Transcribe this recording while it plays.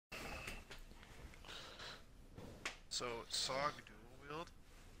So SOG dual wield.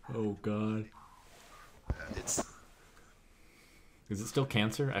 Oh god. It's Is it still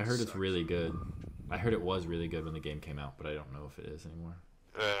cancer? I heard it's really good. I heard it was really good when the game came out, but I don't know if it is anymore.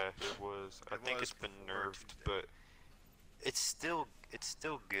 It was. I think it's been nerfed, but it's still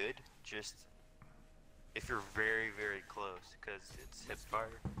good. Just if you're very close, because it's hip fire.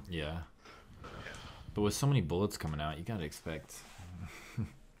 Yeah. But with so many bullets coming out, you gotta expect.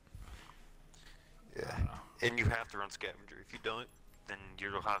 Yeah. And you have to run scavenger. If you don't, then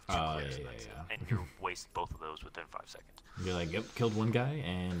you'll have two clips, and you'll waste both of those within 5 seconds. You're like, yep, killed one guy,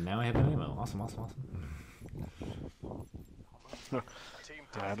 and now I have no ammo. Awesome.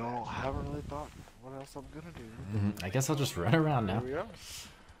 I haven't really thought what else I'm gonna do. I guess I'll just run around now. Here we go.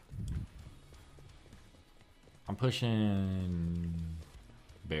 I'm pushing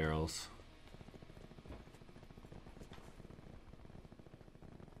barrels.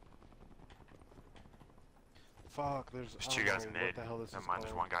 Fuck, there's two guys what mid. the hell this Never is mind,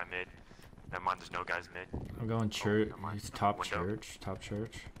 there's called. one guy mid. Never mind, there's no guys mid. I'm going church. never mind. He's top Window. church. Top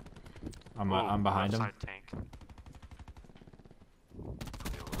church. I'm behind him. Left side tank.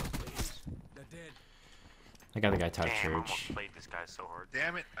 I got the guy top Damn, I almost church. played this guy so hard.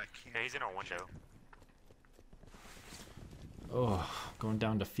 damn it, I can't. Yeah, he's in our window. Oh, going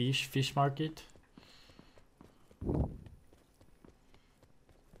down to fish market.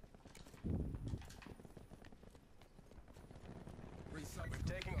 We've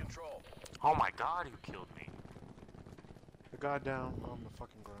taken control. Oh my god, who killed me? The guy down on the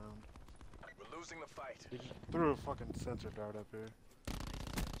fucking ground. We're losing the fight. He just threw a fucking sensor dart up here.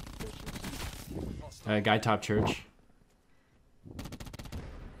 Bitches. Guy top church.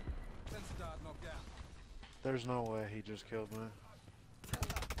 There's no way he just killed me.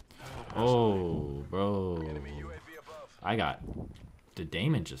 Oh, bro. Enemy UAV above. I got the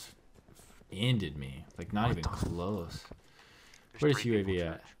Damon just ended me. Like not even close. There's Where's three people UAV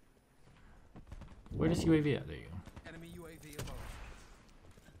at? church. Where is UAV at? There you Enemy UAV above.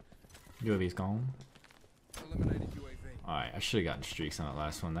 go. UAV's gone. Eliminated UAV. Alright, I should have gotten streaks on that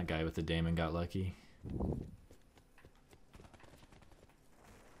last one. That guy with the Damon got lucky.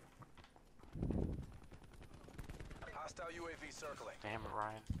 Hostile UAV circling. Damn it,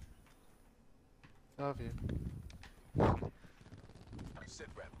 Ryan. Love you. Sit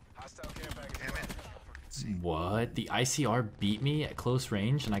rep. Hostile care package. Damn it. Fucking see. What? The ICR beat me at close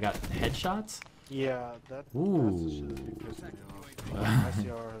range and I got headshots? Yeah, that's the Ooh. shit that be pissing me off.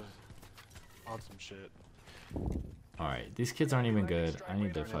 ICR is on some shit. Alright, these kids aren't even good. I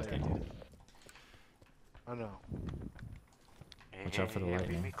need to fucking... I know. Watch out for the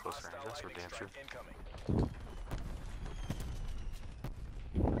lightning. Beat me close range. That's for damn sure. Incoming.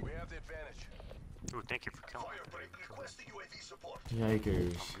 We have the advantage. Ooh, thank you for killing me.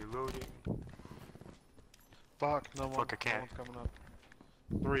 Yikers. Reloading. Fuck, no one. Fuck, I No can't. one's coming up.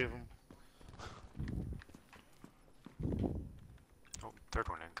 3 of them. Oh, third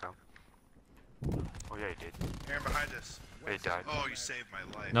one didn't come. Oh yeah, he did. Aaron behind us. He died. Oh, you saved my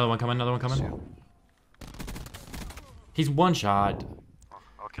life. Another one coming, another one coming. He's one shot. Oh,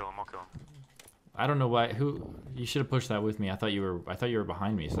 I'll kill him. I don't know why. Who? You should have pushed that with me. I thought you were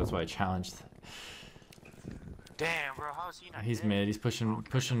behind me, so that's why I challenged. Damn, bro, how's he not He's dead? mid. He's pushing mid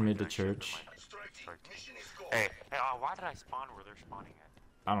to Never mind. church. Hey, why did I spawn where they're spawning at?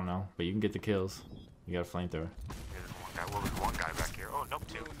 I don't know, but you can get the kills. You got a flamethrower. There's one guy. Well, there's one guy back here. Oh, nope,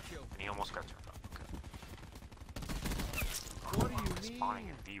 two. And he almost got turned off. Okay. What do you They're spawning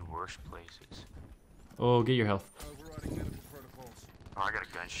in the worst places. Oh, get your health. Overriding medical protocols. Oh, I got a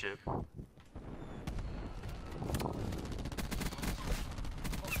gunship.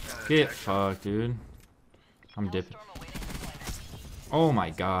 Get fucked, dude. I'm dipping. Oh my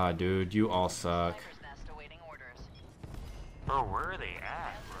god, dude. You all suck. Bro, where are they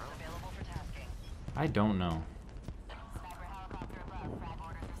at, bro? I don't know.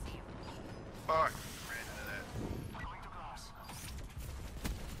 Fuck. Ran into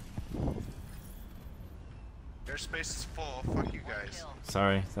that. Their space is full. Fuck you guys.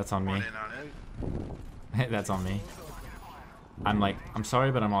 Sorry, that's on me. One in on it. That's on me. I'm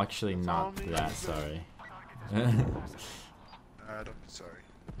sorry, but I'm actually on not me. that sorry. Don't be sorry.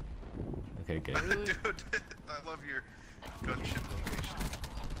 Okay, good. Dude, I love your gunship location.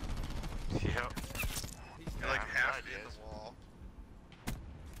 Yep. You're like Yeah, half it in is. the wall.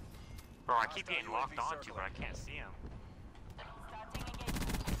 Bro, I keep getting locked onto, but I can't see him.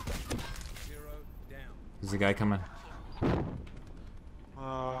 Zero down. There's a guy coming.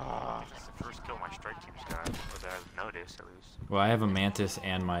 It's the first kill my strike team's got, or that I've noticed at least. Well, I have a Mantis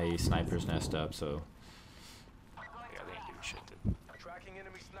and my sniper's nest up, so... Yeah, they ain't doing shit. Dude. Tracking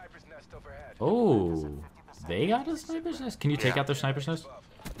enemy sniper. sniper's nest overhead. Oh, they got a sniper's nest? Can you take Yeah. out their sniper's nest?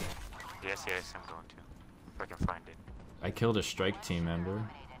 Yes, I'm going to. If I can find it. I killed a strike team member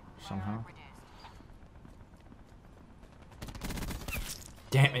somehow.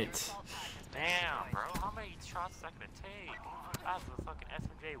 Damn it. Damn, bro. How many shots is that gonna take? I have a fucking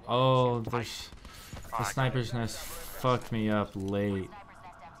FMJ. Oh, there's the sniper's nest fucked me up late.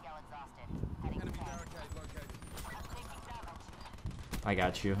 Enemy barricade located. I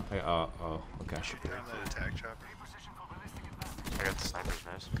got you. Oh, okay. Shoot down the attack chopper. I got the sniper's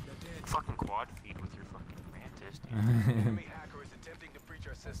nest. Fucking quad feed with your fucking mantis, dude. Enemy hacker is attempting to breach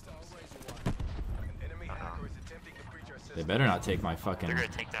our systems. An enemy hacker is attempting to breach our systems. They better not take my fucking. They're gonna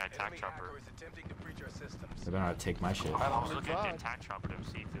take that attack Enemy chopper. hacker is attempting to breach our systems. They better not take my shit. I was looking at the attack chopper to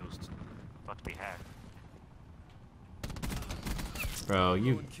see if it was about to be hacked. Bro,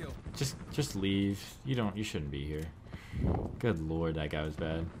 you One kill. just leave. You shouldn't be here. Good lord, that guy was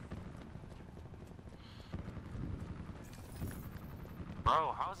bad.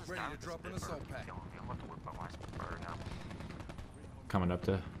 Bro, how is this Ready guy to with drop this an bit assault burn pack. killing me? I'm about to whip out my spitfire now. Coming up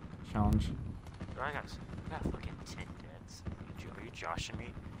to challenge. Bro, I got fucking 10 deaths. Are you joshing me?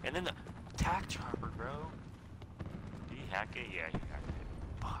 And then the attack chopper, bro. Did he hack it? Yeah, he hacked it.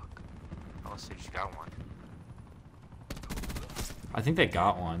 Fuck. Oh, let's see, just got one. I think they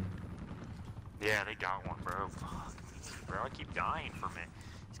got one. Yeah, they got one, bro. Fuck me, bro. I keep dying from it.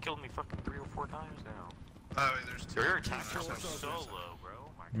 He's killed me fucking 3 or 4 times now. Oh, wait, there's two. Your attack There's chopper's two. so low, bro.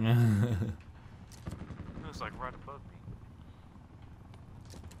 Oh my god. It was like right above me.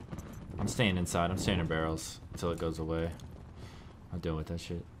 I'm staying inside. I'm staying in barrels until it goes away. I'll deal with that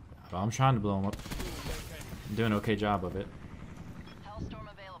shit. But I'm trying to blow them up. I'm doing an okay job of it.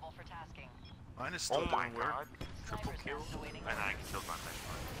 Hellstorm available for tasking. Mine is still Oh my doing work. god. Triple kill. And I killed my best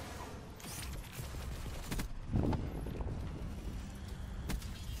friend.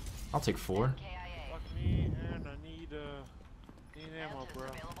 I'll take 4. KIA. Fuck me, and I need ammo, Mantis bro.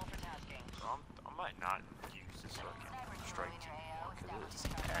 available for tasking. So I might not use this fucking strike team anymore because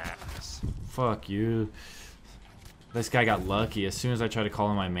it's ass. Fuck you. This guy got lucky. As soon as I tried to call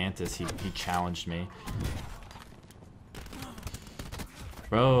him my Mantis, he challenged me.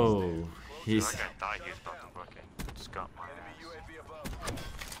 Bro, he's... That guy thought he was about to fucking scum my Enemy ass. UAV above.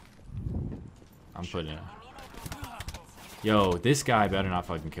 I'm putting it. Yo, this guy better not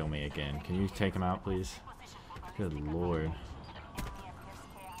fucking kill me again. Can you take him out, please? Good lord.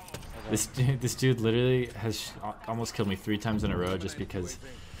 This dude literally has almost killed me 3 times in a row just because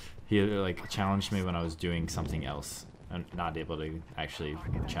he like challenged me when I was doing something else and not able to actually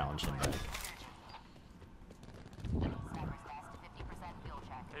challenge him back.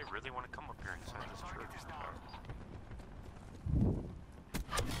 They really want to come up here inside this church.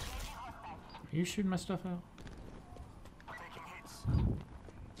 Are you shooting my stuff out?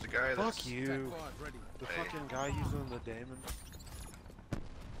 The guy that's... Fuck you. Attack 5 ready. The fucking guy using the Damon.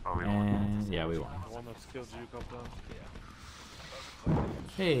 Oh, we don't. And yeah, we won. The one that's killed you a couple times.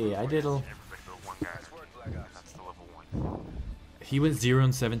 Hey, I did. Everybody but one guy. Nice work, Black Ops. That's the level 1. He went 0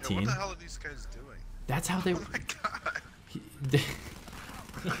 and Yo, 17. what the hell are these guys doing? That's how they. Oh my god.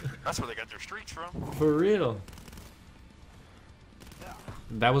 That's where they got their streaks from. For real.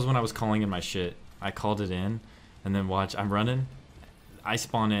 That was when I was calling in my shit. I called it in, and then watch. I'm running. I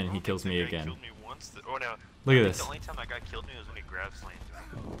spawn in, and he kills me That guy again. Killed me once. Oh no. Look at I think this. The only time that guy killed me was when he grab slammed me.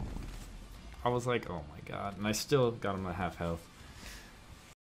 I was like, oh my god, and I still got him at half health.